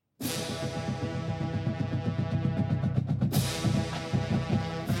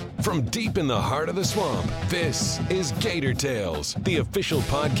From deep in the heart of the swamp, this is Gator Tales, the official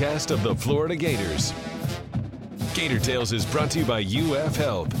podcast of the Florida Gators. Gator Tales is brought to you by UF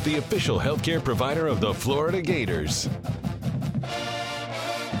Health, the official healthcare provider of the Florida Gators.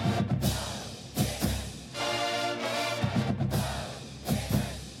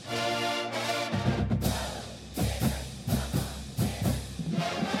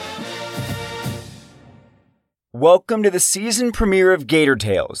 Welcome to the season premiere of Gator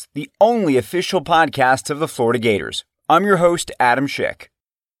Tales, the only official podcast of the Florida Gators. I'm your host, Adam Schick.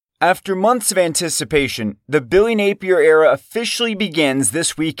 After months of anticipation, the Billy Napier era officially begins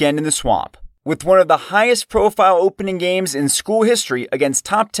this weekend in the Swamp, with one of the highest profile opening games in school history against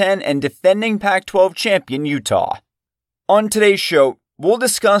top 10 and defending Pac-12 champion Utah. On today's show, we'll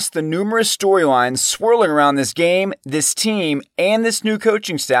discuss the numerous storylines swirling around this game, this team, and this new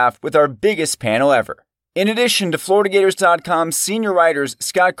coaching staff with our biggest panel ever. In addition to FloridaGators.com's senior writers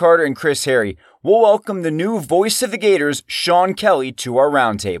Scott Carter and Chris Harry, we'll welcome the new voice of the Gators, Sean Kelly, to our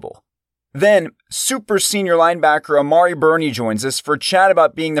roundtable. Then, super senior linebacker Amari Burney joins us for a chat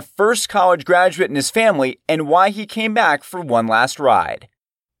about being the first college graduate in his family and why he came back for one last ride.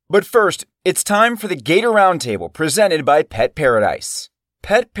 But first, it's time for the Gator Roundtable presented by Pet Paradise.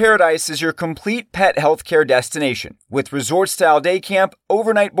 Pet Paradise is your complete pet healthcare destination with resort-style day camp,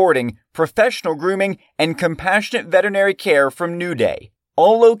 overnight boarding, professional grooming, and compassionate veterinary care from New Day,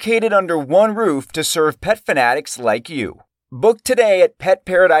 all located under one roof to serve pet fanatics like you. Book today at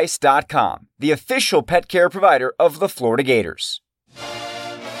PetParadise.com, the official pet care provider of the Florida Gators.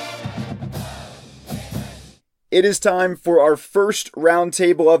 It is time for our first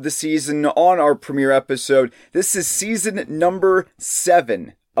roundtable of the season on our premiere episode. This is season number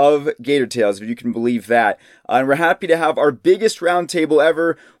 7 of Gator Tales, if you can believe that. And we're happy to have our biggest roundtable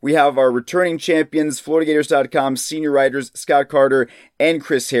ever. We have our returning champions, FloridaGators.com senior writers Scott Carter and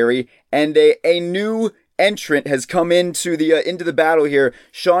Chris Harry, and a new entrant has come into the battle here.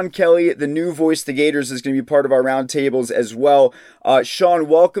 Sean Kelly, the new voice of the Gators, is going to be part of our roundtables as well. Sean,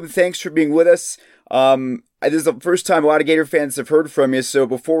 welcome. Thanks for being with us. This is the first time a lot of Gator fans have heard from you, so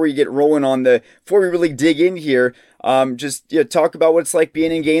before we get rolling before we really dig in here, talk about what it's like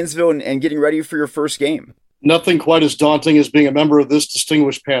being in Gainesville and getting ready for your first game. Nothing quite as daunting as being a member of this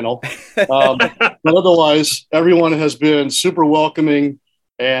distinguished panel. But otherwise, everyone has been super welcoming,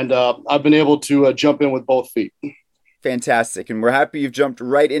 and I've been able to jump in with both feet. Fantastic. And we're happy you've jumped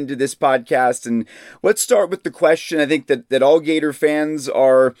right into this podcast. And let's start with the question I think that all Gator fans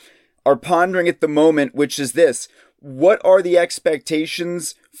are pondering at the moment, which is this: what are the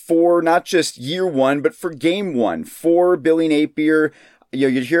expectations for not just year one, but for game one for Billy Napier? You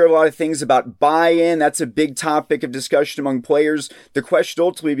hear a lot of things about buy-in. That's a big topic of discussion among players. The question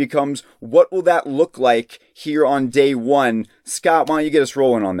ultimately becomes, what will that look like here on day one? Scott, why don't you get us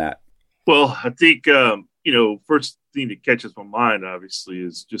rolling on that? Well, I think, first thing that catches my mind, obviously,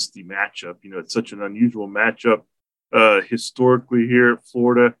 is just the matchup. It's such an unusual matchup historically here at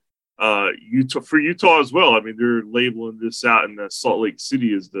Florida. Utah as well. I mean, they're labeling this out in Salt Lake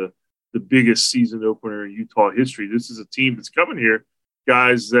City as the biggest season opener in Utah history. This is a team that's coming here,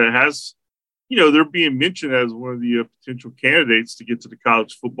 guys, that has, they're being mentioned as one of the potential candidates to get to the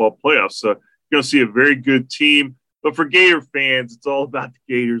college football playoffs. So you're going to see a very good team. But for Gator fans, it's all about the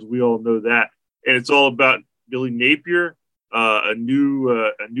Gators. We all know that. And it's all about Billy Napier, a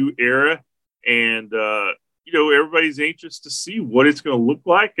new era. And, everybody's anxious to see what it's going to look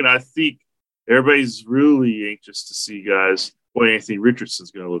like. And I think everybody's really anxious to see, guys, what Anthony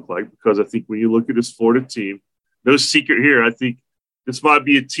Richardson's going to look like, because I think when you look at this Florida team, no secret here, I think this might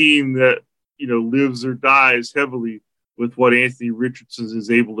be a team that, lives or dies heavily with what Anthony Richardson is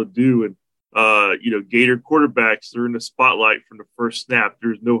able to do. And, Gator quarterbacks, they're in the spotlight from the first snap.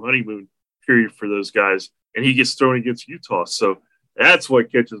 There's no honeymoon period for those guys. And he gets thrown against Utah. So that's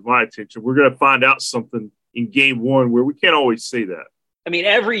what catches my attention. We're going to find out something in game one where we can't always say that. I mean,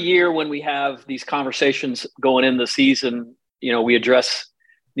 every year when we have these conversations going in the season, we address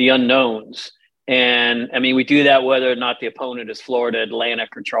the unknowns. And I mean, we do that whether or not the opponent is Florida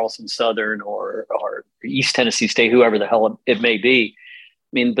Atlantic or Charleston Southern or East Tennessee State, whoever the hell it may be.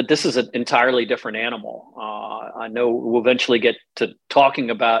 I mean, but this is an entirely different animal. I know we'll eventually get to talking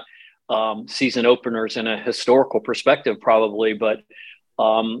about season openers in a historical perspective, probably, but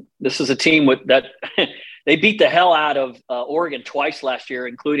this is a team that they beat the hell out of Oregon twice last year,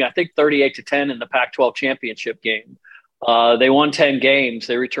 including, I think, 38-10 in the Pac-12 championship game. They won 10 games.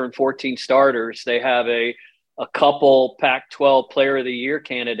 They returned 14 starters. They have a couple Pac-12 Player of the Year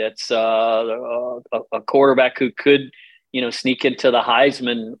candidates, a quarterback who could sneak into the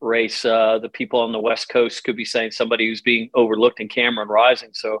Heisman race. The people on the West Coast could be saying somebody who's being overlooked in Cameron Rising.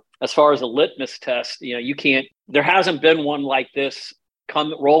 So as far as a litmus test, there hasn't been one like this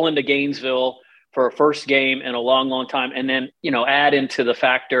roll into Gainesville for a first game in a long, long time. And then, add into the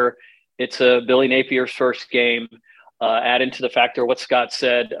factor, it's Billy Napier's first game. Add into the factor what Scott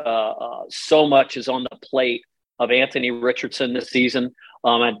said. So much is on the plate of Anthony Richardson this season.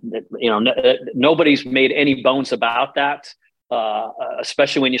 Nobody's made any bones about that,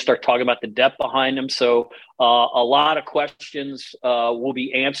 especially when you start talking about the depth behind him. So a lot of questions will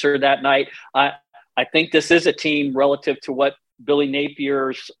be answered that night. I think this is a team relative to what Billy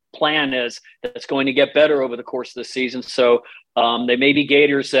Napier's plan is that's going to get better over the course of the season. So they may be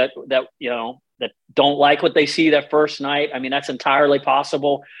Gators that don't like what they see that first night. I mean, that's entirely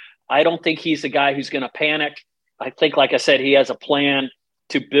possible. I don't think he's the guy who's going to panic. I think, like I said, he has a plan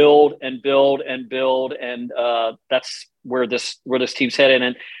to build and build and build. And that's where this team's headed.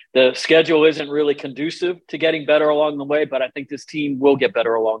 And the schedule isn't really conducive to getting better along the way, but I think this team will get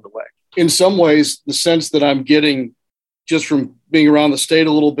better along the way. In some ways, the sense that I'm getting just from being around the state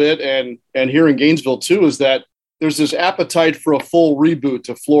a little bit and here in Gainesville too, is that there's this appetite for a full reboot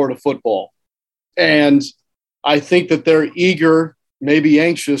to Florida football. And I think that they're eager, maybe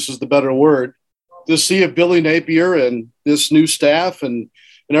anxious is the better word, to see if Billy Napier and this new staff and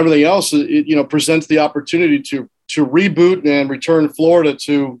everything else, presents the opportunity to reboot and return Florida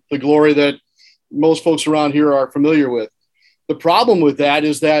to the glory that most folks around here are familiar with. The problem with that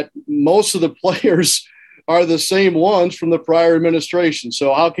is that most of the players are the same ones from the prior administration.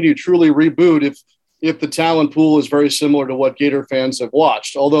 So how can you truly reboot if the talent pool is very similar to what Gator fans have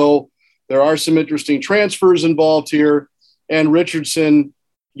watched? Although there are some interesting transfers involved here. And Richardson,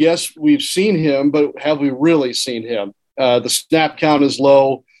 yes, we've seen him, but have we really seen him? The snap count is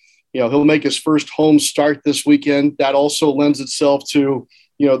low. He'll make his first home start this weekend. That also lends itself to,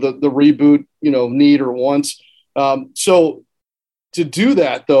 the reboot, need or wants. So to do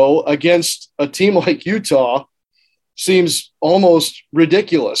that, though, against a team like Utah seems almost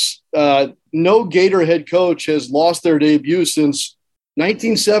ridiculous. No Gator head coach has lost their debut since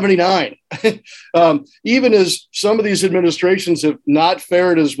 1979. Even as some of these administrations have not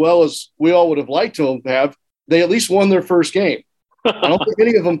fared as well as we all would have liked to have, they at least won their first game. I don't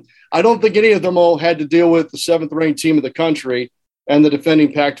think any of them all had to deal with the 7th ranked team of the country and the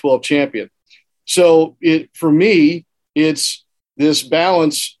defending Pac-12 champion. So for me, it's this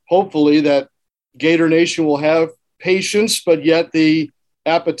balance, hopefully, that Gator Nation will have patience, but yet the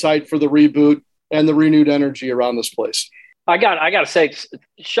appetite for the reboot and the renewed energy around this place. I got to say,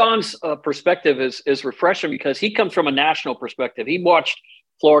 Sean's perspective is refreshing because he comes from a national perspective. He watched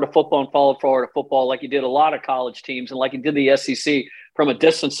Florida football and followed Florida football like he did a lot of college teams and like he did the SEC from a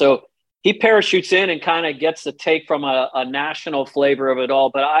distance. So he parachutes in and kind of gets the take from a national flavor of it all.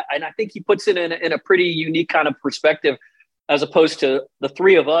 But I think he puts it in a pretty unique kind of perspective as opposed to the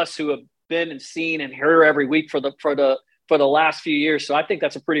three of us who have been and seen and heard every week for the last few years. So I think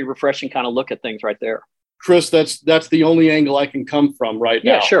that's a pretty refreshing kind of look at things right there. Chris, that's the only angle I can come from right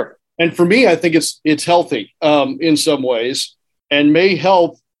now. Yeah, sure. And for me, I think it's healthy in some ways and may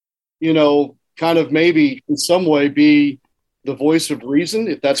help, kind of maybe in some way be the voice of reason,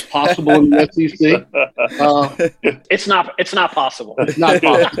 if that's possible in the SEC. It's not possible. It's not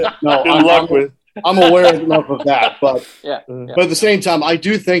possible. No, Good luck with. I'm aware enough of that, but yeah. But at the same time, I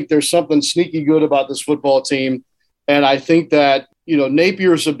do think there's something sneaky good about this football team, and I think that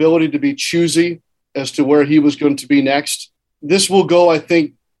Napier's ability to be choosy as to where he was going to be next. This will go, I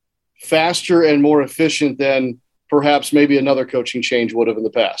think, faster and more efficient than perhaps maybe another coaching change would have in the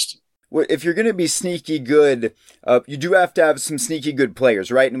past. Well, if you're going to be sneaky good, you do have to have some sneaky good players,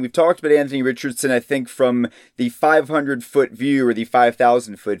 right? And we've talked about Anthony Richardson, I think, from the 500-foot view or the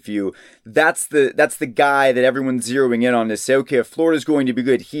 5,000-foot view. That's the guy that everyone's zeroing in on to say, okay, if Florida's going to be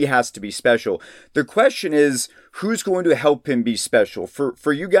good, he has to be special. The question is, who's going to help him be special?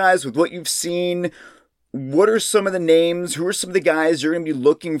 For you guys, with what you've seen, what are some of the names? Who are some of the guys you're going to be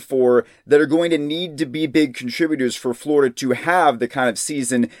looking for that are going to need to be big contributors for Florida to have the kind of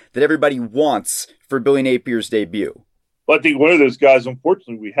season that everybody wants for Billy Napier's debut? Well, I think one of those guys,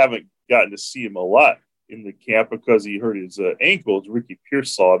 unfortunately, we haven't gotten to see him a lot in the camp because he hurt his ankle. It's Ricky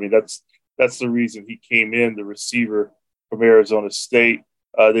Pearsall. I mean, that's the reason he came in, the receiver from Arizona State.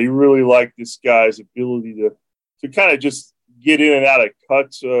 They really like this guy's ability to kind of just get in and out of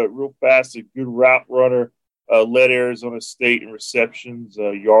cuts real fast, a good route runner, led Arizona State in receptions,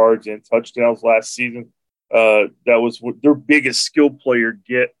 yards, and touchdowns last season. That was what their biggest skill player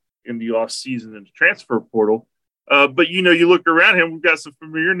get in the offseason in the transfer portal. But, you look around him, we've got some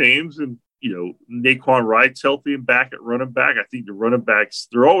familiar names, and Naquan Wright's healthy and back at running back. I think the running backs,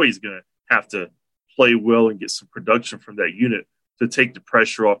 they're always going to have to play well and get some production from that unit to take the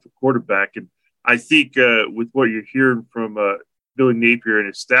pressure off the quarterback. And I think with what you're hearing from Billy Napier and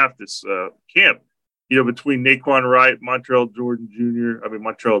his staff this camp, between Naquan Wright, Montrell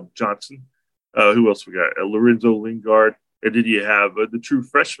Johnson, who else we got? Lorenzo Lingard. And then you have the true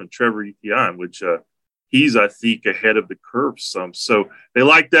freshman, Trevor Etienne, which he's, I think, ahead of the curve some. So they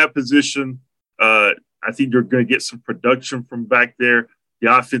like that position. I think they're going to get some production from back there.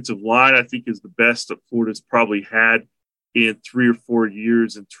 The offensive line, I think, is the best that Florida's probably had in 3 or 4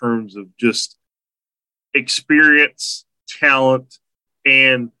 years in terms of just experience, talent,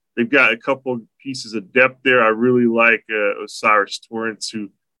 and they've got a couple of pieces of depth there. I really like Osiris Torrance,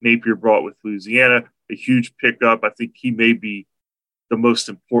 who Napier brought with Louisiana, a huge pickup. I think he may be the most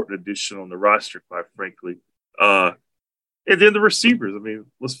important addition on the roster, quite frankly. And then the receivers. I mean,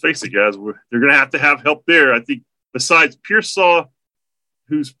 let's face it, guys, they're going to have help there. I think besides Pearsall,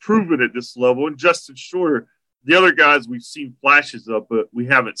 who's proven at this level, and Justin Shorter, the other guys we've seen flashes of, but we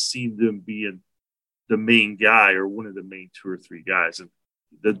haven't seen them being the main guy or one of the main 2 or 3 guys. And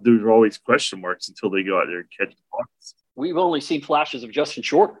there's always question marks until they go out there and catch the balls. We've only seen flashes of Justin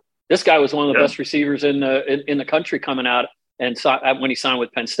Shorter. This guy was one of the best receivers in the country coming out and when he signed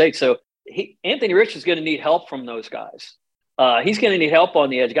with Penn State. So Anthony Rich is going to need help from those guys. He's going to need help on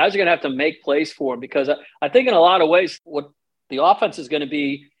the edge. Guys are going to have to make plays for him because I think in a lot of ways what the offense is going to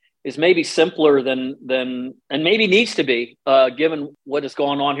be is maybe simpler than and maybe needs to be given what has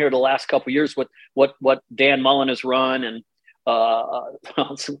gone on here the last couple of years with what Dan Mullen has run. And I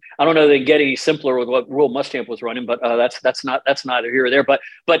don't know if they can get any simpler with what Rule Muschamp was running, but that's neither here or there. But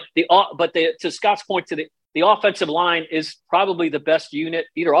to Scott's point, the offensive line is probably the best unit,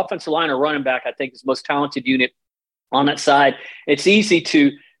 either offensive line or running back. I think is the most talented unit on that side. It's easy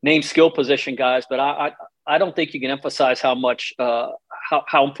to name skill position guys, but I don't think you can emphasize how much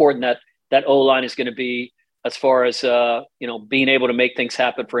how important that O-line is going to be as far as being able to make things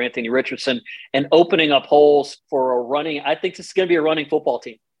happen for Anthony Richardson and opening up holes for a running. I think this is going to be a running football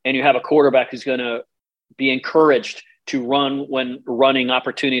team, and you have a quarterback who's going to be encouraged to run when running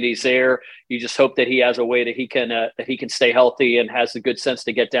opportunities there. You just hope that he has a way that he can stay healthy and has the good sense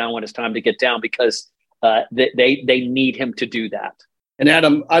to get down when it's time to get down, because they need him to do that. And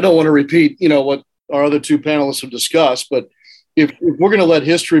Adam, I don't want to repeat, what our other 2 panelists have discussed, but if we're going to let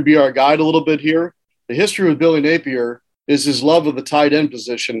history be our guide a little bit here, the history with Billy Napier is his love of the tight end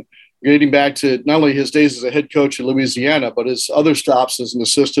position, dating back to not only his days as a head coach in Louisiana, but his other stops as an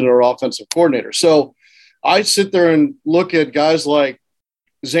assistant or offensive coordinator. So I sit there and look at guys like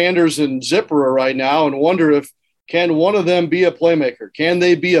Zanders and Zipperer right now and wonder if can one of them be a playmaker? Can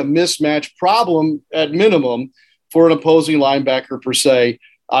they be a mismatch problem at minimum for an opposing linebacker per se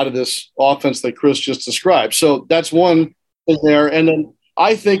out of this offense that Chris just described? So that's one thing there. And then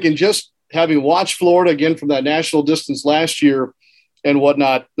I think in just having watched Florida again from that national distance last year and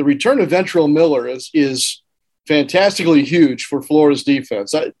whatnot, the return of Ventrell Miller is fantastically huge for Florida's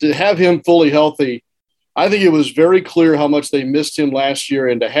defense. To have him fully healthy, I think it was very clear how much they missed him last year,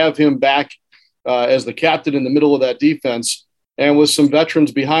 and to have him back as the captain in the middle of that defense and with some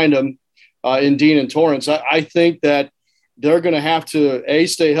veterans behind him in Dean and Torrance, I think that they're going to have to, A,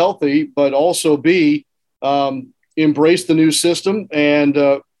 stay healthy, but also B, embrace the new system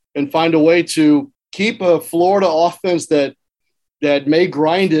and find a way to keep a Florida offense that may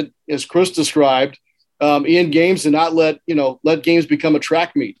grind it, as Chris described, in games and not let games become a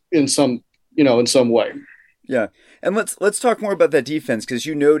track meet in some way. Yeah. And let's talk more about that defense, because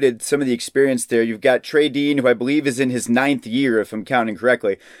you noted some of the experience there. You've got Trey Dean, who I believe is in his 9th year, if I'm counting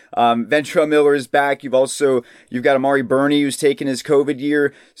correctly. Ventrell Miller is back. You've got Amari Burney, who's taken his COVID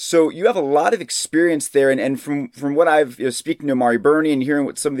year. So you have a lot of experience there. And from what I've speaking to Amari Burney and hearing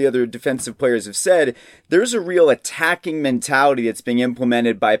what some of the other defensive players have said, there's a real attacking mentality that's being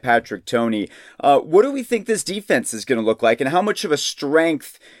implemented by Patrick Toney. What do we think this defense is going to look like, and how much of a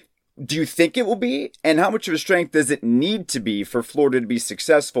strength do you think it will be, and how much of a strength does it need to be for Florida to be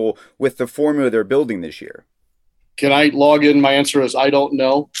successful with the formula they're building this year? Can I log in? My answer is I don't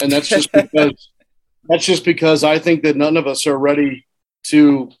know, and that's just because I think that none of us are ready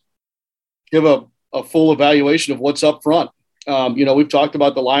to give a full evaluation of what's up front. We've talked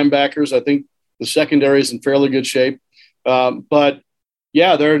about the linebackers. I think the secondary is in fairly good shape, but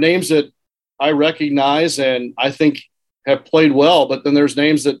yeah, there are names that I recognize and I think have played well, but then there's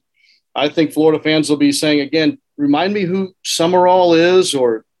names that I think Florida fans will be saying, again, remind me who Summerall is,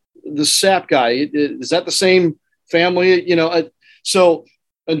 or the Sapp guy. Is that the same family? So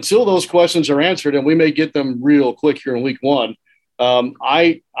until those questions are answered, and we may get them real quick here in week 1,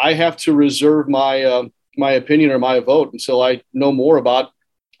 I have to reserve my my opinion or my vote until I know more about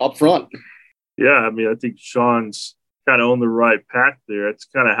up front. Yeah, I mean, I think Sean's kind of on the right path there. That's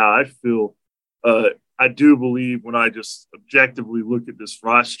kind of how I feel. I do believe when I just objectively look at this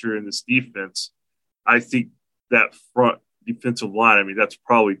roster and this defense, I think that front defensive line, I mean, that's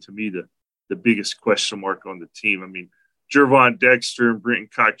probably to me the biggest question mark on the team. I mean, Gervon Dexter and Brenton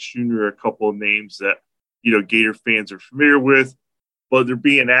Cox Jr. are a couple of names that, Gator fans are familiar with, but they're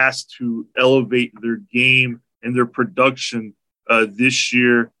being asked to elevate their game and their production this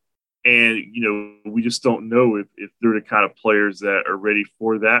year. And, we just don't know if they're the kind of players that are ready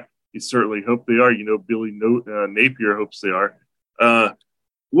for that. We certainly hope they are. Billy Napier hopes they are.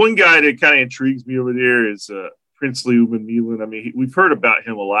 One guy that kind of intrigues me over there is Princely Umanmielen. I mean, we've heard about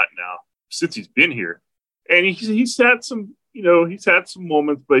him a lot now since he's been here. And he's had some, he's had some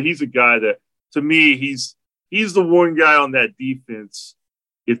moments, but he's a guy that, to me, he's the one guy on that defense.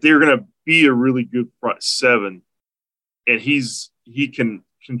 If they're going to be a really good front seven, and he can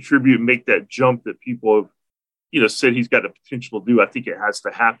contribute and make that jump that people have, said he's got the potential to do, I think it has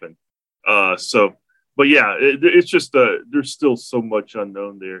to happen. But yeah, it's just there's still so much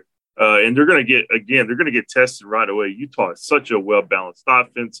unknown there, and they're going to get tested right away. Utah is such a well balanced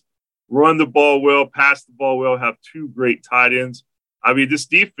offense. Run the ball well, pass the ball well, have two great tight ends. I mean, this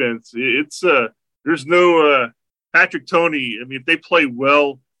defense, there's no Patrick Toney. I mean, if they play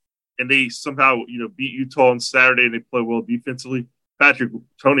well and they somehow, beat Utah on Saturday and they play well defensively, Patrick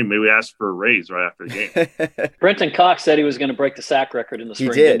Toney maybe asked for a raise right after the game. Brenton Cox said he was going to break the sack record in the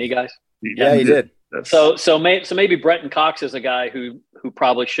spring, didn't he, guys? Yeah, he did. So maybe Brenton Cox is a guy who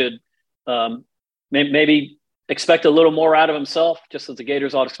probably should maybe expect a little more out of himself, just as the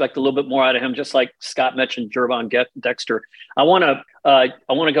Gators ought to expect a little bit more out of him, just like Scott mentioned Gervon Dexter. I want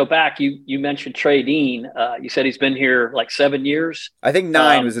to go back. You mentioned Trey Dean. You said he's been here like 7 years. I think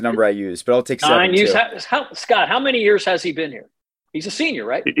 9 was the number I used, but I'll take 7. 9 years. Scott, how many years has he been here? He's a senior,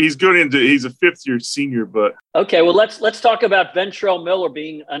 right? He's a fifth-year senior, but okay. Well, let's talk about Ventrell Miller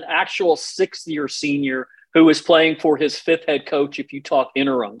being an actual 6th-year senior who is playing for his 5th head coach. If you talk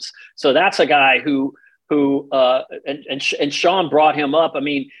interims, so that's a guy who Sean brought him up. I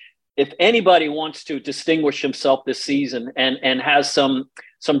mean, if anybody wants to distinguish himself this season and has some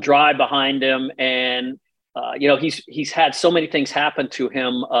drive behind him, and he's had so many things happen to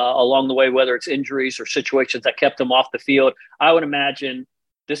him along the way, whether it's injuries or situations that kept him off the field. I would imagine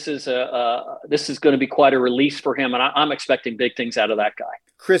this is going to be quite a release for him, and I'm expecting big things out of that guy.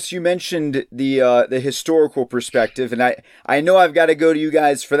 Chris, you mentioned the historical perspective, and I know I've got to go to you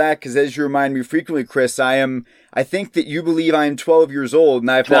guys for that, because as you remind me frequently, Chris, I think that you believe I am 12 years old,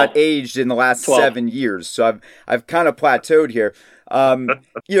 and I've 12. Not aged in the last 7 years, so I've kind of plateaued here.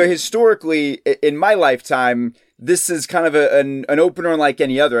 Historically, in my lifetime, this is kind of an opener unlike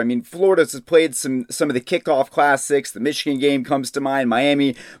any other. I mean, Florida's played some of the kickoff classics. The Michigan game comes to mind,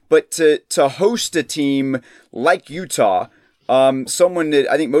 Miami. But to host a team like Utah, someone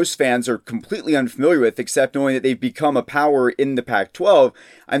that I think most fans are completely unfamiliar with, except knowing that they've become a power in the Pac-12,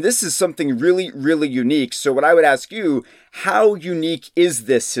 and this is something really, really unique. So what I would ask you, how unique is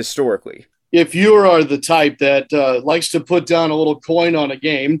this historically? If you are the type that likes to put down a little coin on a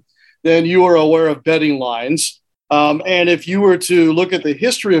game, then you are aware of betting lines. And if you were to look at the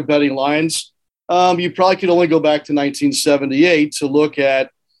history of betting lines, you probably could only go back to 1978 to look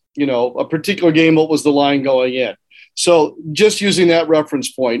at, a particular game, what was the line going in. So just using that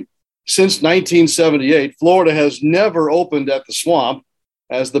reference point, since 1978, Florida has never opened at the Swamp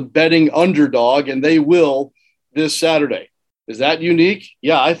as the betting underdog, and they will this Saturday. Is that unique?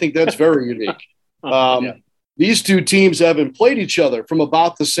 Yeah, I think that's very unique. Yeah. These two teams haven't played each other from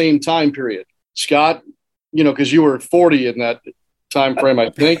about the same time period. Scott, because you were 40 in that time frame, I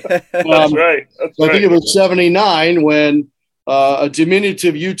think. That's right. I think it was 79 when a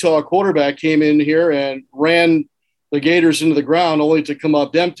diminutive Utah quarterback came in here and ran the Gators into the ground only to come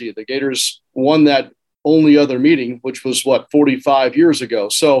up empty. The Gators won that only other meeting, which was, 45 years ago.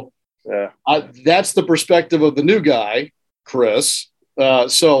 So yeah. That's the perspective of the new guy, Chris.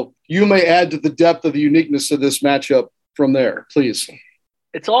 So you may add to the depth of the uniqueness of this matchup from there, please.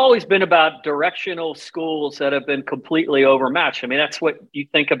 It's always been about directional schools that have been completely overmatched. I mean, that's what you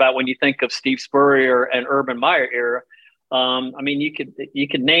think about when you think of Steve Spurrier and Urban Meyer era. I mean, you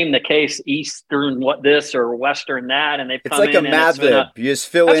could name the case Eastern what this or Western that, and they've it's come like in. It's like a Mad Lib. You just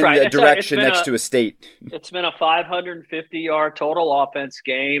fill in right. a direction next to a state. It's been a 550-yard total offense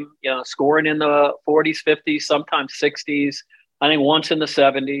game, scoring in the 40s, 50s, sometimes 60s. I think once in the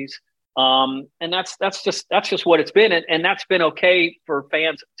 70s. And that's just what it's been. And that's been okay for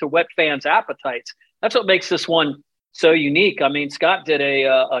fans to whet fans' appetites. That's what makes this one so unique. I mean, Scott did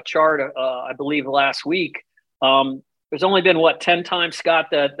a chart, I believe, last week. There's only been 10 times, Scott,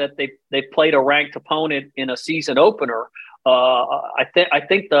 that they played a ranked opponent in a season opener. I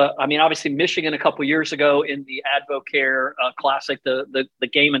think obviously Michigan a couple years ago in the Advocare Classic, the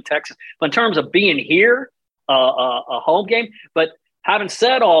game in Texas. But in terms of being here, a home game. But having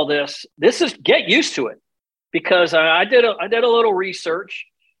said all this, get used to it, because I did a little research,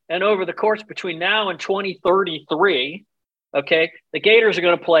 and over the course between now and 2033. Okay, the Gators are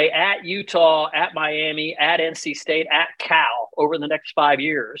going to play at Utah, at Miami, at NC State, at Cal over the next 5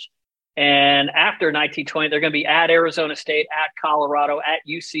 years. And after 1920, they're going to be at Arizona State, at Colorado, at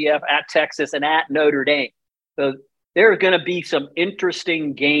UCF, at Texas, and at Notre Dame. So there are going to be some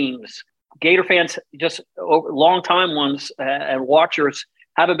interesting games. Gator fans, just long-time ones and watchers,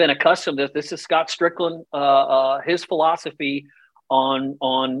 haven't been accustomed to this. This is Scott Strickland, his philosophy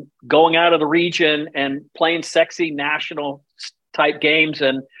on going out of the region and playing sexy national type games.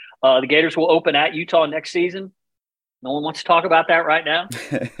 And the Gators will open at Utah next season. No one wants to talk about that right now.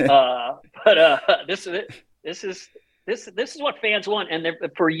 But this is it. This is what fans want. And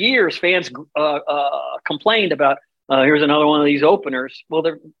for years, fans complained about, here's another one of these openers. Well,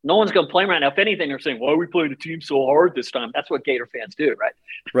 no one's going to play right now. If anything, they're saying, why are we playing the team so hard this time? That's what Gator fans do, right?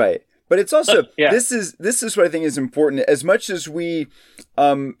 Right. But it's also this is what I think is important. As much as we,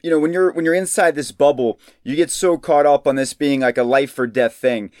 when you're inside this bubble, you get so caught up on this being like a life or death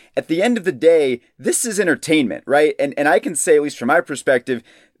thing. At the end of the day, this is entertainment, right? And I can say, at least from my perspective,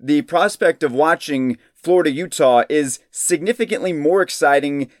 the prospect of watching Florida-Utah is significantly more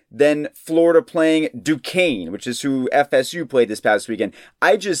exciting than Florida playing Duquesne, which is who FSU played this past weekend.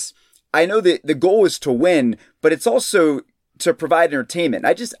 I know that the goal is to win, but it's also to provide entertainment.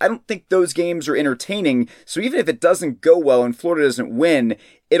 I don't think those games are entertaining. So even if it doesn't go well and Florida doesn't win,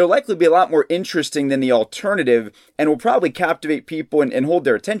 it'll likely be a lot more interesting than the alternative and will probably captivate people and hold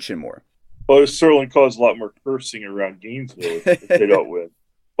their attention more. Well, it certainly cause a lot more cursing around Gainesville if they don't win.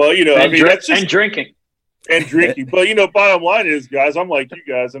 But, that's just... And drinking. And drinking. But, bottom line is, guys, I'm like you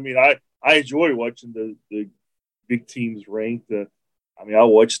guys. I mean, I enjoy watching the big teams ranked. I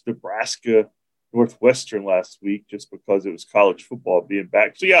watched Nebraska Northwestern last week just because it was college football being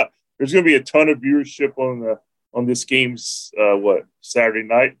back. So yeah, there's going to be a ton of viewership on this game's Saturday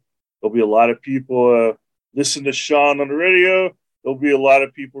night. There'll be a lot of people listen to Sean on the radio. There'll be a lot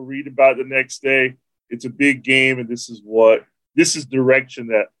of people read about it the next day. It's a big game, and this is direction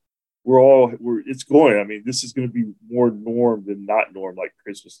that it's going. I mean, this is going to be more norm than not norm, like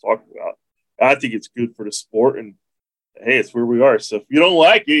Chris was talking about. I think it's good for the sport, and hey, it's where we are. So if you don't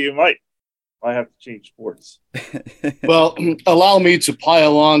like it, you might have to change sports. Well, allow me to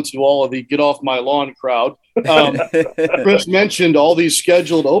pile on to all of the get off my lawn crowd. Chris mentioned all these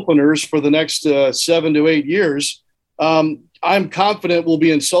scheduled openers for the next 7 to 8 years. I'm confident we'll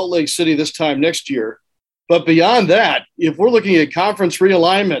be in Salt Lake City this time next year. But beyond that, if we're looking at conference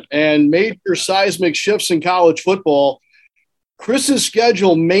realignment and major seismic shifts in college football, Chris's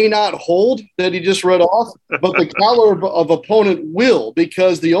schedule may not hold that he just read off, but the caliber of opponent will,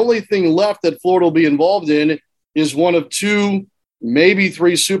 because the only thing left that Florida will be involved in is one of 2, maybe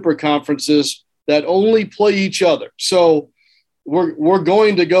 3 super conferences that only play each other. So we're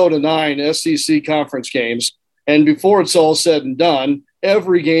going to go to 9 SEC conference games, and before it's all said and done,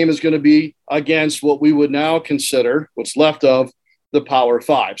 every game is going to be against what we would now consider what's left of the Power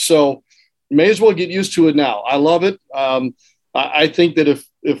 5. So may as well get used to it now. I love it. I think that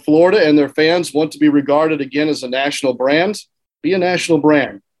if Florida and their fans want to be regarded again as a national brand, be a national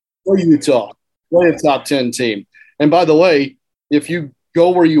brand. Play Utah. Play a top 10 team. And by the way, if you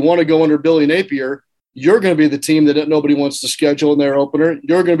go where you want to go under Billy Napier, you're going to be the team that nobody wants to schedule in their opener.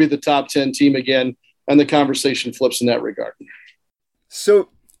 You're going to be the top 10 team again, and the conversation flips in that regard. So,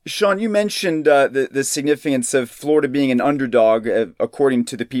 Sean, you mentioned the significance of Florida being an underdog, according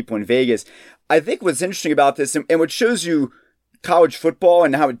to the people in Vegas. I think what's interesting about this, and what shows you college football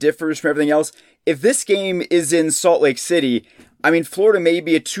and how it differs from everything else, if this game is in Salt Lake City, I mean, Florida may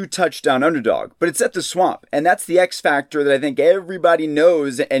be a 2-touchdown underdog, but it's at the Swamp, and that's the X factor that I think everybody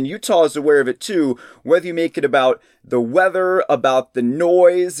knows, and Utah is aware of it too, whether you make it about the weather, about the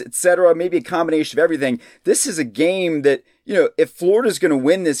noise, etc., maybe a combination of everything. This is a game that, if Florida's going to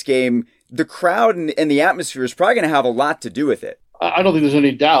win this game, the crowd and the atmosphere is probably going to have a lot to do with it. I don't think there's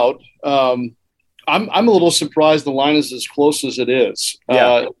any doubt. I'm a little surprised the line is as close as it is.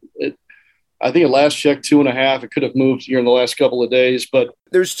 Yeah. I think at last check 2.5. It could have moved here in the last couple of days, but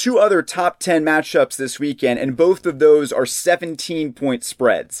there's 2 other top 10 matchups this weekend, and both of those are 17-point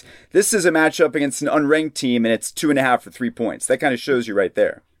spreads. This is a matchup against an unranked team, and it's 2.5 for 3 points. That kind of shows you right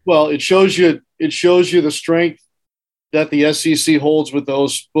there. Well, it shows you the strength that the SEC holds with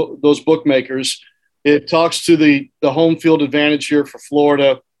those bookmakers. It talks to the home field advantage here for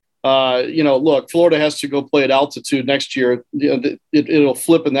Florida. Look, Florida has to go play at altitude next year. It'll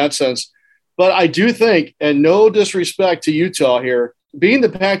flip in that sense. But I do think, and no disrespect to Utah here, being the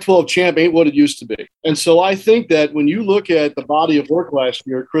Pac-12 champ ain't what it used to be. And so I think that when you look at the body of work last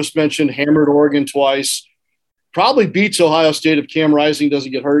year, Chris mentioned hammered Oregon twice, probably beats Ohio State if Cam Rising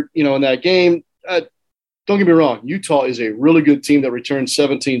doesn't get hurt, in that game. Don't get me wrong. Utah is a really good team that returned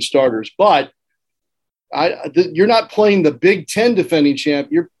 17 starters, but you're not playing the Big Ten defending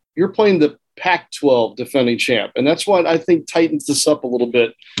champ. You're playing the Pac-12 defending champ. And that's what I think tightens this up a little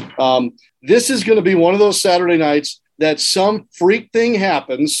bit. This is going to be one of those Saturday nights that some freak thing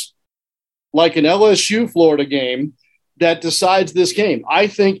happens, like an LSU Florida game, that decides this game. I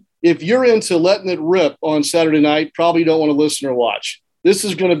think if you're into letting it rip on Saturday night, probably don't want to listen or watch. This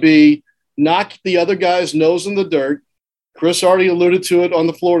is going to be knock the other guy's nose in the dirt. Chris already alluded to it on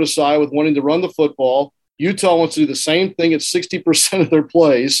the Florida side with wanting to run the football. Utah wants to do the same thing at 60% of their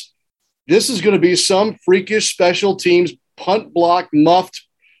plays. This is going to be some freakish special teams, punt block, muffed,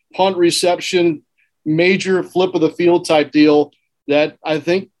 punt reception, major flip of the field type deal that I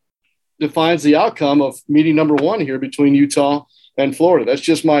think defines the outcome of meeting number one here between Utah and Florida. That's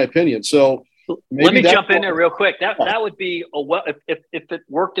just my opinion. So let me jump in there real quick. That would be if it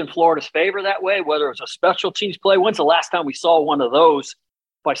worked in Florida's favor that way, whether it was a special teams play. When's the last time we saw one of those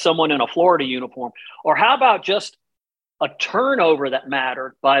by someone in a Florida uniform? Or how about just a turnover that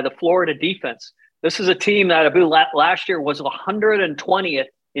mattered by the Florida defense? This is a team that I believe last year was 120th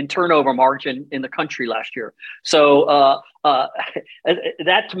in turnover margin in the country last year. So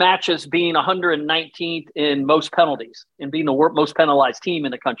that matches being 119th in most penalties and being the most penalized team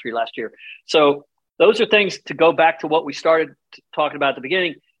in the country last year. So those are things to go back to what we started talking about at the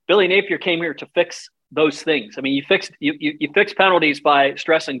beginning. Billy Napier came here to fix those things. I mean, you fix penalties by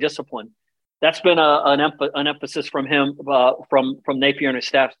stressing discipline. That's been an emphasis from him, from Napier and his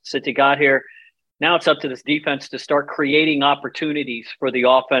staff since he got here. Now it's up to this defense to start creating opportunities for the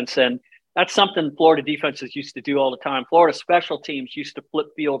offense. And that's something Florida defenses used to do all the time. Florida special teams used to flip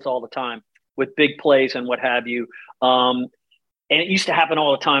fields all the time with big plays and what have you. And it used to happen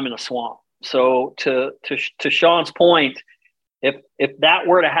all the time in the swamp. So to Sean's point, if that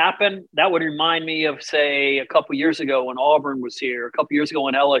were to happen, that would remind me of, say, a couple years ago when Auburn was here, a couple years ago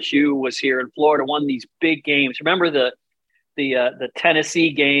when LSU was here and Florida won these big games. Remember the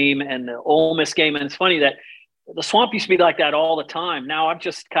Tennessee game and the Ole Miss game. And it's funny that the swamp used to be like that all the time. Now I've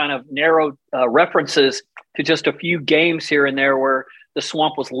just kind of narrowed references to just a few games here and there where the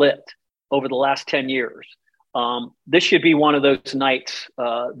swamp was lit over the last 10 years. This should be one of those nights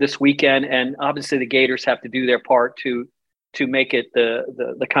this weekend. And obviously the Gators have to do their part to make it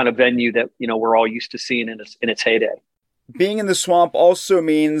the kind of venue that, we're all used to seeing in its heyday. Being in the swamp also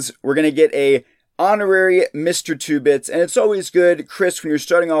means we're going to get a honorary Mr. Two Bits, and it's always good, Chris, when you're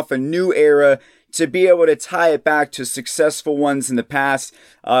starting off a new era, to be able to tie it back to successful ones in the past.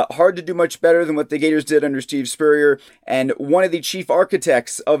 Hard to do much better than what the Gators did under Steve Spurrier, and one of the chief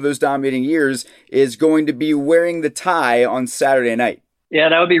architects of those dominating years is going to be wearing the tie on Saturday night. Yeah,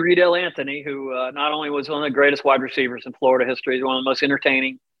 that would be Riedel Anthony, who not only was one of the greatest wide receivers in Florida history, he's one of the most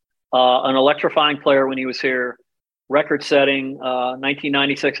entertaining, an electrifying player when he was here, record-setting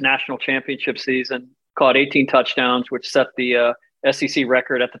 1996 national championship season, caught 18 touchdowns, which set the SEC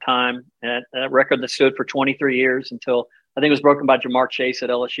record at the time, and that record that stood for 23 years until I think it was broken by Jamar Chase at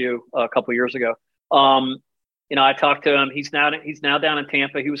LSU a couple years ago. I talked to him. He's now down in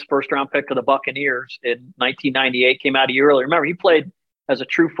Tampa. He was first-round pick of the Buccaneers in 1998, came out a year earlier. Remember, he played as a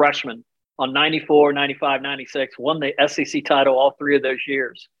true freshman on 94, 95, 96, won the SEC title all three of those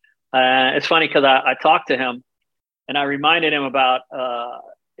years. It's funny because I talked to him, and I reminded him about,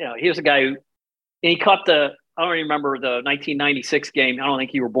 he was a guy who he caught I don't remember the 1996 game. I don't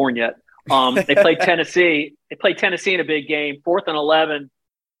think you were born yet. They played Tennessee. They played Tennessee in a big game, 4th and 11.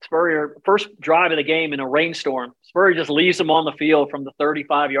 Spurrier, first drive of the game in a rainstorm. Spurrier just leaves them on the field from the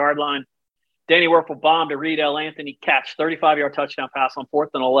 35-yard line. Danny Werfel bomb to Riedel Anthony catch, 35-yard touchdown pass on 4th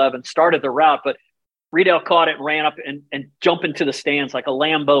and 11. Started the route, but Riedel caught it and ran up and jumped into the stands like a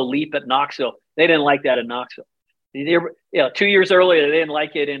Lambeau leap at Knoxville. They didn't like that in Knoxville. 2 years earlier, they didn't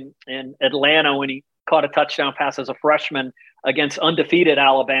like it in Atlanta when he caught a touchdown pass as a freshman against undefeated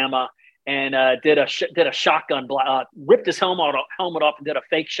Alabama and did a shotgun blast, ripped his helmet off and did a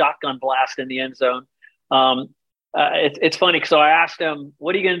fake shotgun blast in the end zone. It's funny. So I asked him,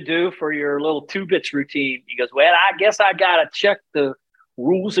 what are you going to do for your little two bits routine? He goes, well, I guess I got to check the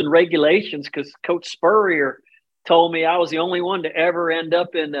rules and regulations because Coach Spurrier told me I was the only one to ever end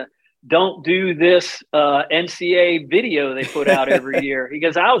up in the don't do this NCAA video they put out every year. He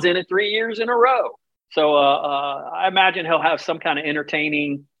goes, I was in it 3 years in a row. So I imagine he'll have some kind of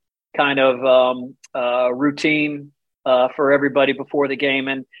entertaining kind of routine for everybody before the game.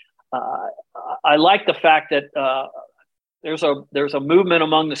 And I like the fact that there's a movement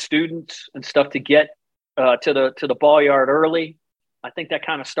among the students and stuff to get to the ball yard early. I think that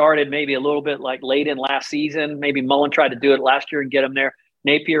kind of started maybe a little bit like late in last season. Maybe Mullen tried to do it last year and get them there.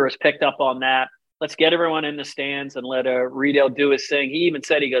 Napier has picked up on that. Let's get everyone in the stands and let Riedel do his thing. He even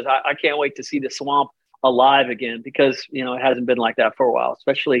said, he goes, I can't wait to see the Swamp alive again, because, you know, it hasn't been like that for a while,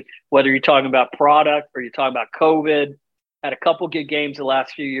 especially whether you're talking about product or you're talking about COVID. Had a couple good games the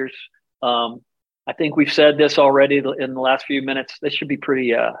last few years. I think we've said this already in the last few minutes. This should be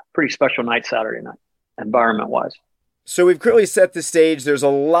pretty special night Saturday night, environment-wise. So we've clearly set the stage. There's a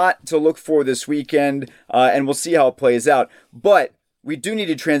lot to look for this weekend, and we'll see how it plays out. But we do need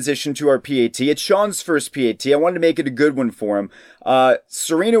to transition to our PAT. It's Sean's first PAT. I wanted to make it a good one for him.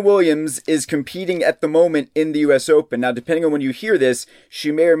 Serena Williams is competing at the moment in the U.S. Open. Now, depending on when you hear this,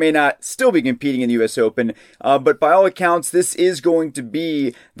 she may or may not still be competing in the U.S. Open. But by all accounts, this is going to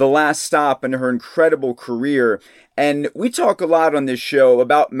be the last stop in her incredible career. And we talk a lot on this show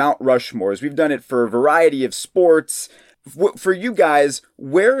about Mount Rushmores. We've done it for a variety of sports. For you guys,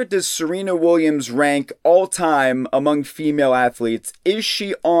 where does Serena Williams rank all time among female athletes? Is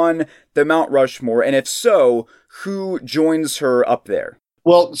she on the Mount Rushmore? And if so, who joins her up there?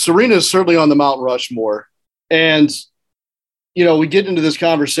 Well, Serena is certainly on the Mount Rushmore. And, you know, we get into this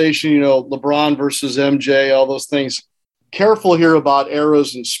conversation, you know, LeBron versus MJ, all those things. Careful here about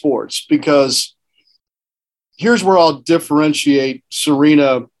eras in sports, because here's where I'll differentiate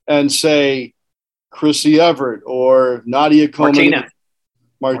Serena and say Chrissy Everett or Nadia Comaneci,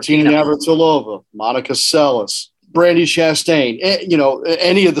 Martina Navratilova, Monica Seles, Brandy Chastain, you know,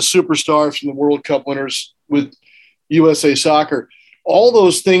 any of the superstars from the World Cup winners with USA Soccer. All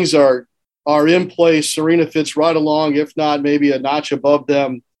those things are in place. Serena fits right along, if not maybe a notch above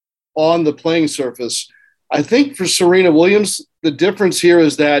them on the playing surface. I think for Serena Williams, the difference here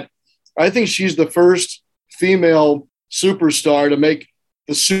is that I think she's the first female superstar to make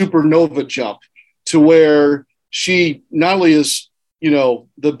the supernova jump, to where she not only is, you know,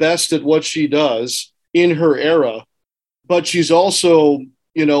 the best at what she does in her era, but she's also,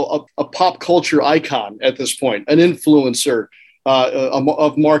 you know, a pop culture icon at this point, an influencer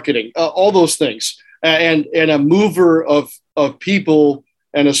of marketing, all those things, and a mover of people,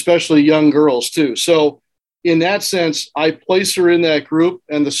 and especially young girls too. So in that sense, I place her in that group,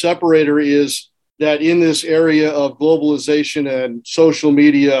 and the separator is that in this area of globalization and social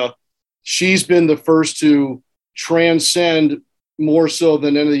media, she's been the first to transcend more so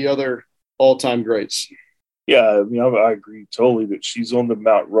than any of the other all-time greats. Yeah, I mean, I agree totally that she's on the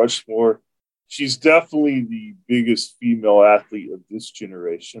Mount Rushmore. She's definitely the biggest female athlete of this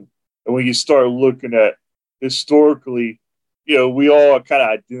generation. And when you start looking at historically, you know, we all kind of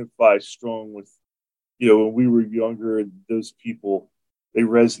identify strong with, you know, when we were younger, and those people, they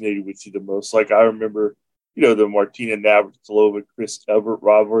resonated with you the most. Like I remember, you know, the Martina Navratilova, Chris Evert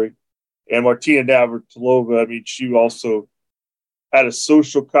rivalry. And Martina Navratilova, I mean, she also had a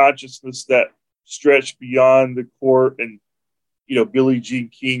social consciousness that stretched beyond the court, and, you know, Billie Jean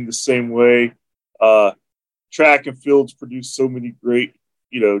King the same way. Track and fields produced so many great,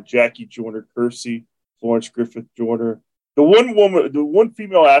 you know, Jackie Joyner-Kersee, Florence Griffith Joyner. The one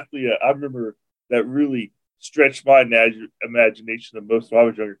female athlete I remember that really stretched my imagination the most when I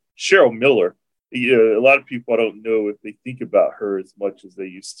was younger, Cheryl Miller. A lot of people, I don't know if they think about her as much as they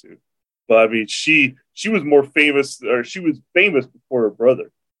used to. But I mean, she was more famous, or she was famous before her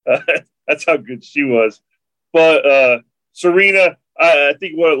brother. That's how good she was. But Serena, I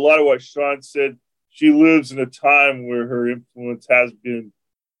think a lot of what Sean said, she lives in a time where her influence has been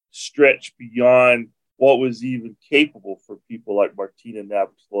stretched beyond what was even capable for people like Martina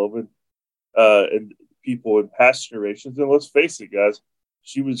Navratilova and people in past generations. And let's face it, guys,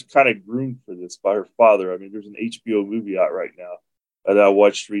 she was kind of groomed for this by her father. I mean, there's an HBO movie out right now that I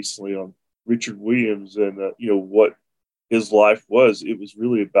watched recently on Richard Williams and, you know, what his life was. It was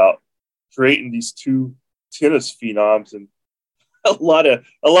really about creating these two tennis phenoms, and a lot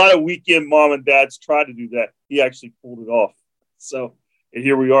of weekend mom and dads tried to do that. He actually pulled it off. So, and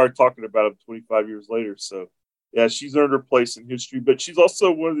here we are talking about him 25 years later. So, yeah, she's earned her place in history, but she's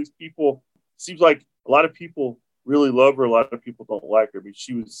also one of these people. Seems like a lot of people really love her. A lot of people don't like her. I mean,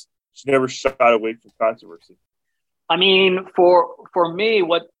 she never shied away from controversy. I mean, for me,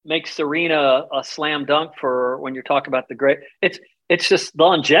 what makes Serena a slam dunk for when you're talking about the great, it's just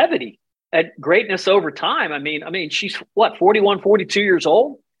longevity and greatness over time. I mean, she's what, 41, 42 years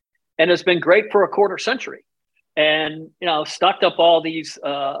old, and has been great for a quarter century. And, stocked up all these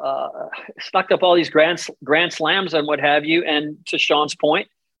grand slams and what have you. And to Sean's point,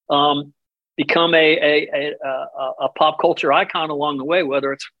 become a pop culture icon along the way,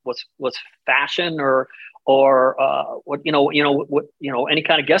 whether it's what's fashion or any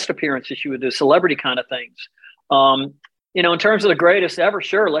kind of guest appearances she would do, celebrity kind of things. In terms of the greatest ever,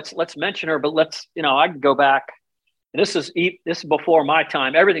 sure, let's mention her, but I can go back. This is before my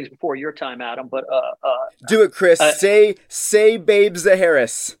time. Everything's before your time, Adam. But do it, Chris. Say Babe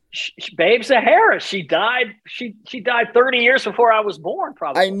Zaharis. Babe Zaharis. She died. She died 30 years before I was born.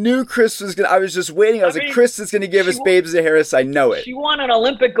 Probably. I knew Chris was gonna. I was just waiting. Chris is gonna give us Babe Zaharis. I know it. She won an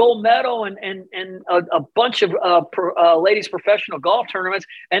Olympic gold medal and a bunch of ladies professional golf tournaments,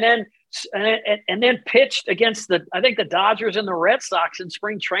 and then pitched against the Dodgers and the Red Sox in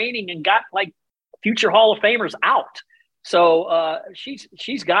spring training and got like future Hall of Famers out. So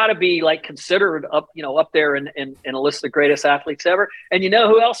she's got to be like considered up there in a list of the greatest athletes ever. And you know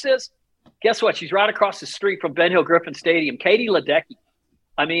who else is? Guess what? She's right across the street from Ben Hill Griffin Stadium. Katie Ledecky.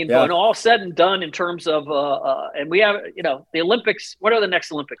 I mean, yeah. When all said and done, in terms of and we have the Olympics. What are the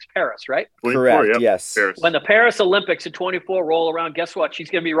next Olympics? Paris, right? Correct. Yep. Yes. Paris. When the Paris Olympics in 24 roll around, guess what? She's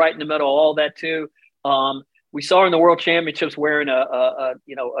going to be right in the middle of all that too. We saw her in the World Championships wearing a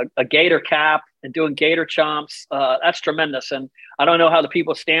gator cap and doing gator chomps. That's tremendous, and I don't know how the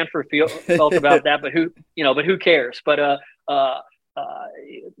people at Stanford felt about that, but who cares? But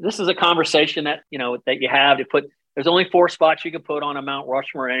this is a conversation that you have to put. There's only 4 spots you can put on a Mount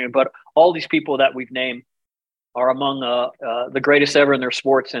Rushmore, but all these people that we've named are among the greatest ever in their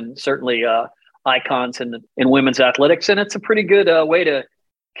sports, and certainly icons in women's athletics. And it's a pretty good way to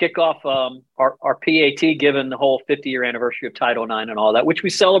kick off our PAT, given the whole 50-year anniversary of Title IX and all that, which we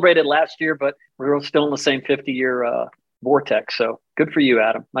celebrated last year, but we're still in the same 50-year vortex. So good for you,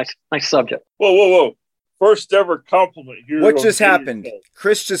 Adam. Nice subject. Whoa. First ever compliment here. What just happened?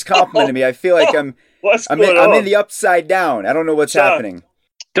 Chris just complimented me. I feel like I'm in the upside down. I don't know what's happening.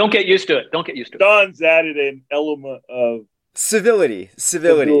 Don't get used to it. Don's added an element of civility.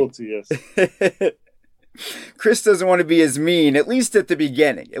 Yes. Chris doesn't want to be as mean, at least at the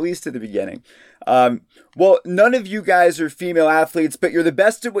beginning. Well, none of you guys are female athletes, but you're the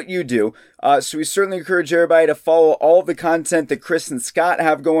best at what you do. So we certainly encourage everybody to follow all the content that Chris and Scott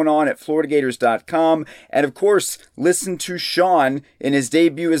have going on at FloridaGators.com. And of course, listen to Sean in his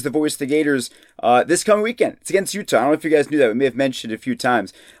debut as the voice of the Gators this coming weekend. It's against Utah. I don't know if you guys knew that. We may have mentioned it a few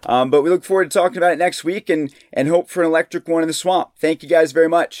times. But we look forward to talking about it next week and hope for an electric one in the Swamp. Thank you guys very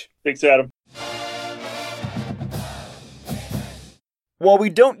much. Thanks, Adam. While we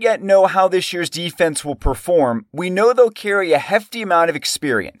don't yet know how this year's defense will perform, we know they'll carry a hefty amount of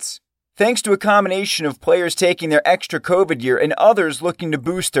experience. Thanks to a combination of players taking their extra COVID year and others looking to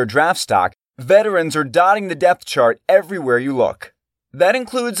boost their draft stock, veterans are dotting the depth chart everywhere you look. That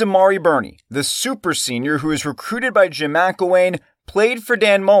includes Amari Burney, the super senior who was recruited by Jim McElwain, played for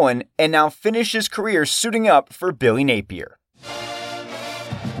Dan Mullen, and now finished his career suiting up for Billy Napier.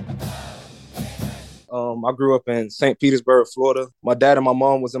 I grew up in St. Petersburg, Florida. My dad and my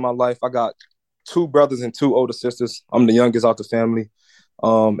mom was in my life. I got 2 brothers and 2 older sisters. I'm the youngest out the family.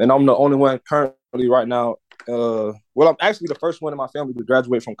 And I'm the only one currently right now. I'm actually the first one in my family to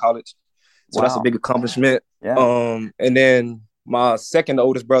graduate from college. So That's a big accomplishment. Yeah. And then my second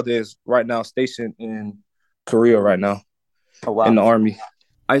oldest brother is right now stationed in Korea right now. Oh, wow. In the Army.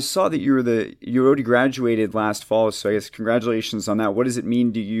 I saw that you already graduated last fall, so I guess congratulations on that. What does it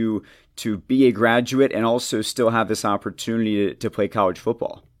mean to you to be a graduate and also still have this opportunity to play college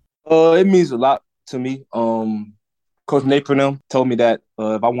football? It means a lot to me. Coach Napier told me that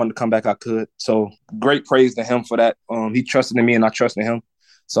if I wanted to come back, I could. So great praise to him for that. He trusted in me and I trusted him.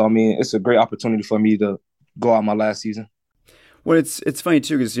 So, I mean, it's a great opportunity for me to go out my last season. Well, it's funny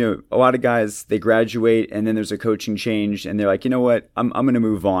too because a lot of guys, they graduate and then there's a coaching change and they're like, you know what, I'm going to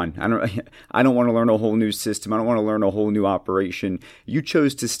move on. I don't want to learn a whole new system. I don't want to learn a whole new operation. You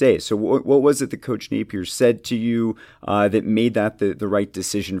chose to stay. So what was it that Coach Napier said to you that made that the right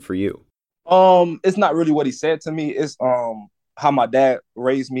decision for you? It's not really what he said to me. It's how my dad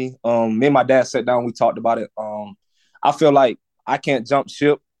raised me. Me and my dad sat down. We talked about it. I feel like I can't jump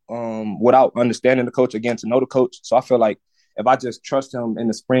ship without understanding the coach, again, to know the coach. So I feel like if I just trust him in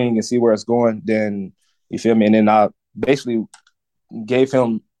the spring and see where it's going, then you feel me. And then I basically gave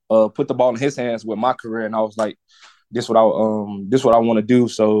him put the ball in his hands with my career, and I was like, "This what I want to do."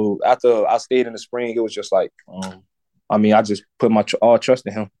 So after I stayed in the spring, it was just like, I just put my all trust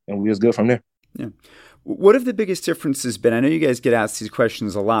in him, and we was good from there. Yeah. What have the biggest differences been? I know you guys get asked these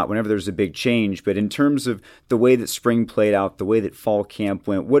questions a lot whenever there's a big change, but in terms of the way that spring played out, the way that fall camp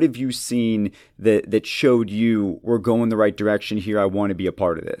went, what have you seen that showed you we're going the right direction here? I want to be a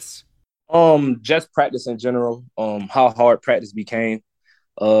part of this. Just practice in general. How hard practice became.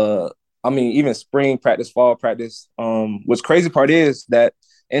 Even spring practice, fall practice. What's crazy part is that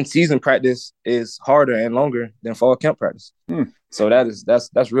in-season practice is harder and longer than fall camp practice. So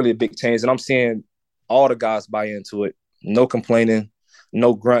that's really a big change, and I'm seeing all the guys buy into it. No complaining,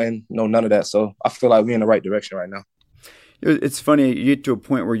 no grunting, no none of that. So I feel like we're in the right direction right now. It's funny, you get to a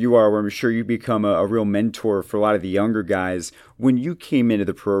point where you are, where I'm sure you become a real mentor for a lot of the younger guys. When you came into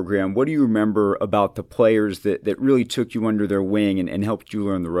the program, what do you remember about the players that really took you under their wing and helped you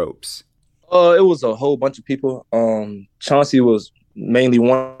learn the ropes? It was a whole bunch of people. Chauncey was mainly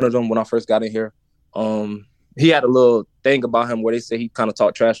one of them when I first got in here. He had a little thing about him where they say he kind of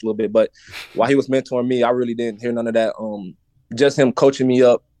talked trash a little bit, but while he was mentoring me, I really didn't hear none of that. Just him coaching me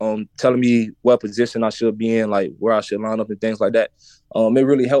up, telling me what position I should be in, like where I should line up and things like that. It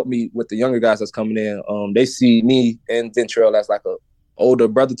really helped me with the younger guys that's coming in. They see me and Ventrell as like a older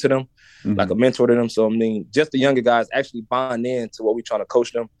brother to them, like a mentor to them. So, just the younger guys actually buying in to what we're trying to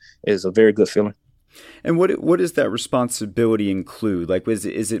coach them is a very good feeling. And what does that responsibility include? Like, is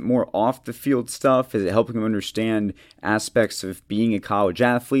it more off the field stuff? Is it helping them understand aspects of being a college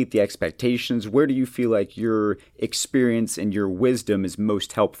athlete, the expectations? Where do you feel like your experience and your wisdom is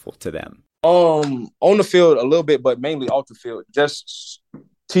most helpful to them? On the field a little bit, but mainly off the field. Just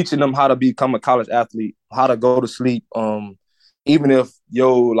teaching them how to become a college athlete, how to go to sleep. Even if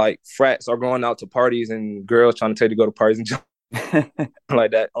frats are going out to parties and girls trying to tell you to go to parties and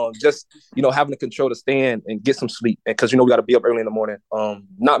like that. Just having to control the stand and get some sleep, because we got to be up early in the morning.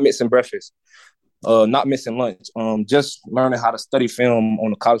 Not missing breakfast, not missing lunch. Just learning how to study film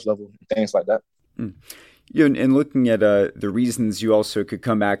on the college level and things like that. And looking at the reasons you also could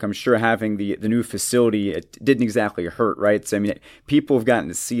come back, I'm sure having the new facility, it didn't exactly hurt, right? So, people have gotten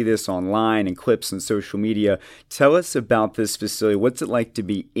to see this online and clips on social media. Tell us about this facility. What's it like to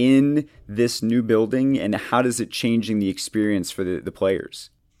be in this new building, and how does it changing the experience for the players?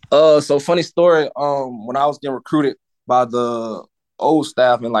 So funny story. When I was getting recruited by the old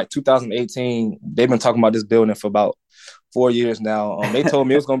staff in 2018, they've been talking about this building for about 4 years now. They told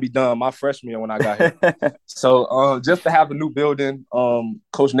me it was going to be done my freshman year when I got here. So just to have a new building,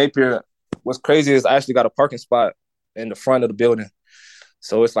 Coach Napier, what's crazy is I actually got a parking spot in the front of the building.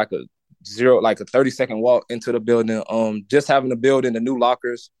 So it's like a 30-second walk into the building. Just having the building, the new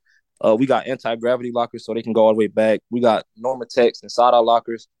lockers. We got anti-gravity lockers so they can go all the way back. We got Normatex inside our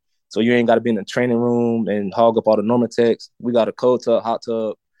lockers, so you ain't got to be in the training room and hog up all the Normatex. We got a cold tub, hot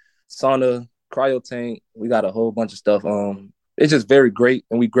tub, sauna, cryo tank. We got a whole bunch of stuff. It's just very great,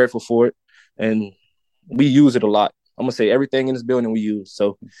 and we're grateful for it, and we use it a lot. I'm gonna say everything in this building we use.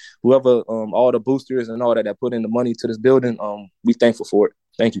 So whoever, all the boosters and all that put in the money to this building, we thankful for it.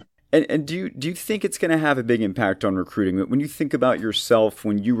 Thank you. And do you think it's going to have a big impact on recruiting? When you think about yourself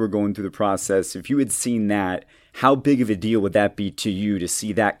when you were going through the process, if you had seen that, how big of a deal would that be to you to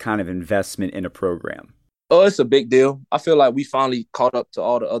see that kind of investment in a program? Oh, it's a big deal. I feel like we finally caught up to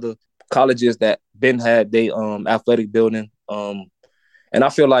all the other colleges that had their athletic building. And I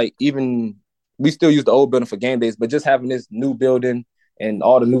feel like even we still use the old building for game days, but just having this new building and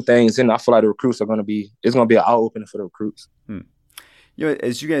all the new things in, I feel like the recruits it's going to be an eye-opener for the recruits.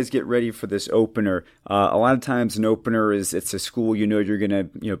 As you guys get ready for this opener, a lot of times an opener it's a school you're going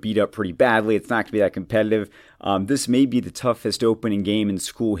to beat up pretty badly. It's not going to be that competitive. This may be the toughest opening game in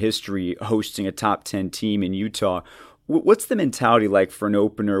school history, hosting a top 10 team in Utah. What's the mentality like for an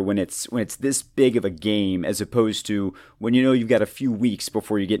opener when it's this big of a game, as opposed to when you've got a few weeks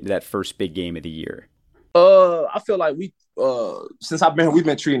before you get into that first big game of the year? I feel like since I've been here, we've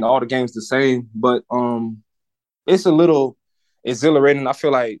been treating all the games the same, but it's a little exhilarating. I feel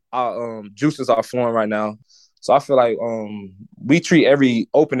like our juices are flowing right now. So I feel like we treat every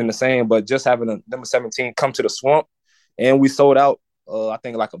opening the same, but just having a number 17 come to the Swamp, and we sold out, I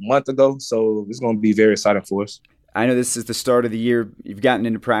think, like a month ago. So it's going to be very exciting for us. I know this is the start of the year. You've gotten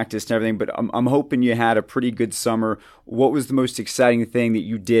into practice and everything, but I'm hoping you had a pretty good summer. What was the most exciting thing that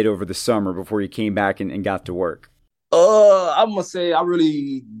you did over the summer before you came back and got to work? I'm going to say I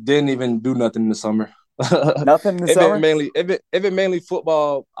really didn't even do nothing in the summer. Nothing in the summer? If it mainly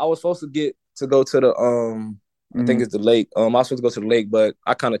football. I was supposed to go to the I think it's the lake. I was supposed to go to the lake, but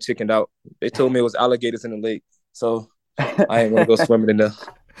I kind of chickened out. They told me it was alligators in the lake, so I ain't gonna go swimming in there.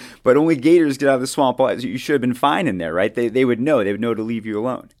 But only gators get out of the swamp. You should have been fine in there, right? They would know. They would know to leave you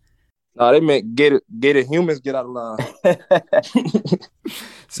alone. No, they meant get it. Humans get out of line.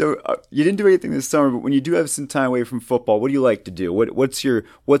 So you didn't do anything this summer, but when you do have some time away from football, what do you like to do? What's your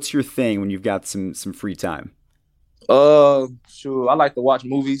thing when you've got some free time? Sure. I like to watch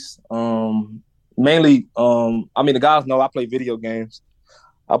movies. Mainly, the guys know I play video games.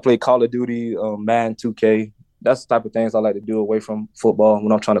 I play Call of Duty, Madden 2K. That's the type of things I like to do away from football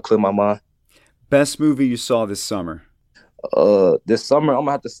when I'm trying to clear my mind. Best movie you saw this summer? This summer, I'm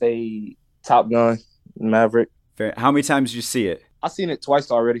gonna have to say Top Gun, Maverick. Fair. How many times did you see it? I've seen it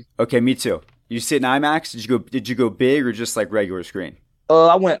twice already. Okay, me too. You see it in IMAX? Did you go big or just like regular screen?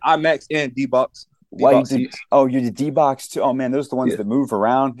 I went IMAX and D-Box. You did D-Box too? Oh man, those are the ones that move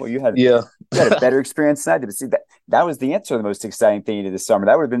around. Well, you had a better experience than I did. But see, that was the answer to the most exciting thing you did this summer.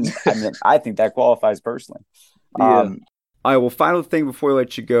 That would have been, I think that qualifies personally. Yeah. All right, well, final thing before I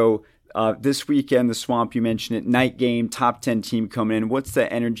let you go. This weekend, the Swamp, you mentioned it, night game, top 10 team coming in. What's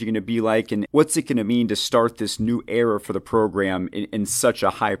the energy going to be like, and what's it going to mean to start this new era for the program in such a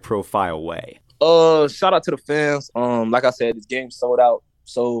high-profile way? Shout out to the fans. Like I said, this game's sold out,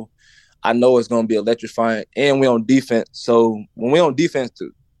 so I know it's going to be electrifying, and we're on defense. So when we're on defense,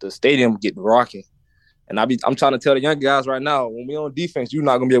 the stadium get rocking. And I'm trying to tell the young guys right now, when we're on defense, you're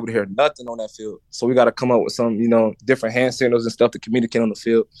not going to be able to hear nothing on that field. So we got to come up with some, different hand signals and stuff to communicate on the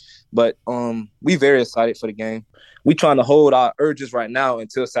field. But we very excited for the game. We trying to hold our urges right now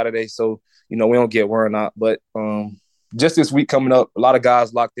until Saturday, so, we don't get worn out. But just this week coming up, a lot of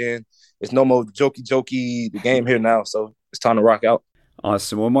guys locked in. It's no more jokey, the game here now, so it's time to rock out.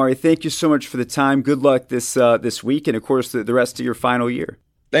 Awesome. Well, Mari, thank you so much for the time. Good luck this week and, of course, the rest of your final year.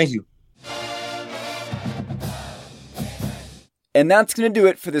 Thank you. And that's going to do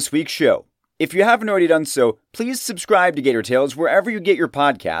it for this week's show. If you haven't already done so, please subscribe to Gator Tales wherever you get your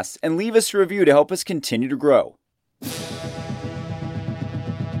podcasts and leave us a review to help us continue to grow.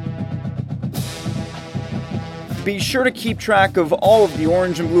 Be sure to keep track of all of the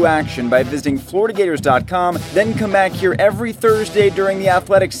orange and blue action by visiting FloridaGators.com, then come back here every Thursday during the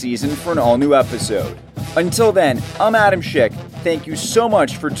athletic season for an all-new episode. Until then, I'm Adam Schick. Thank you so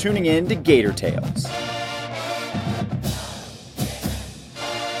much for tuning in to Gator Tales.